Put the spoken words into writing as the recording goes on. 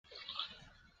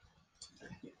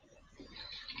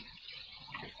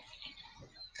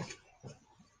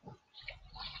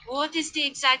What is the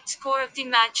exact score of the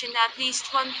match and at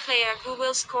least one player who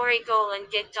will score a goal and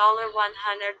get $100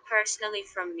 personally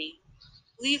from me?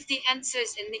 Leave the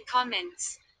answers in the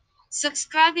comments.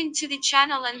 Subscribing to the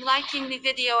channel and liking the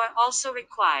video are also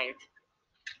required.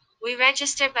 We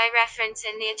register by reference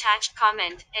in the attached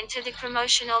comment, enter the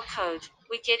promotional code,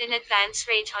 we get an advance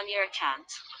rate on your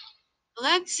account.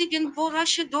 Leipzig and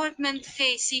Borussia Dortmund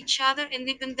face each other in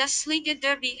the Bundesliga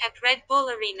derby at Red Bull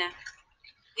Arena.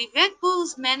 The Red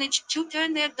Bulls managed to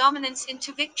turn their dominance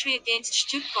into victory against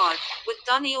Stuttgart, with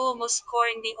Dani Olmo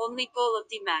scoring the only goal of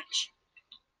the match.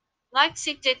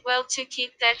 Leipzig did well to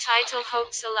keep their title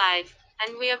hopes alive,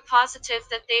 and we are positive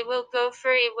that they will go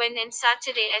for a win in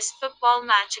Saturday's football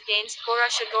match against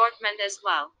Borussia Dortmund as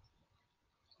well.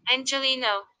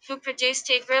 Angelino, who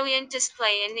produced a brilliant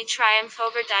display in the triumph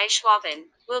over Die Schwaben,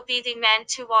 will be the man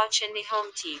to watch in the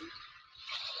home team.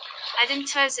 Edin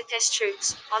Terzika's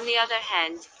troops, on the other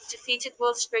hand, defeated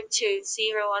Wolfsburg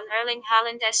 2-0 on Erling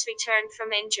Haaland's return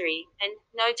from injury, and,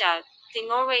 no doubt, the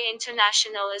Norway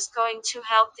international is going to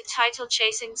help the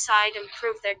title-chasing side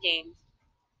improve their game.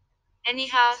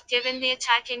 Anyhow, given the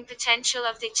attacking potential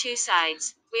of the two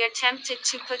sides, we are tempted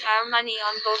to put our money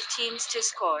on both teams to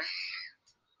score.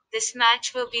 This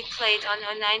match will be played on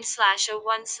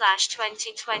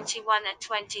 09/01/2021 at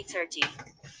 20:30.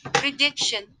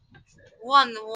 Prediction: 1-1.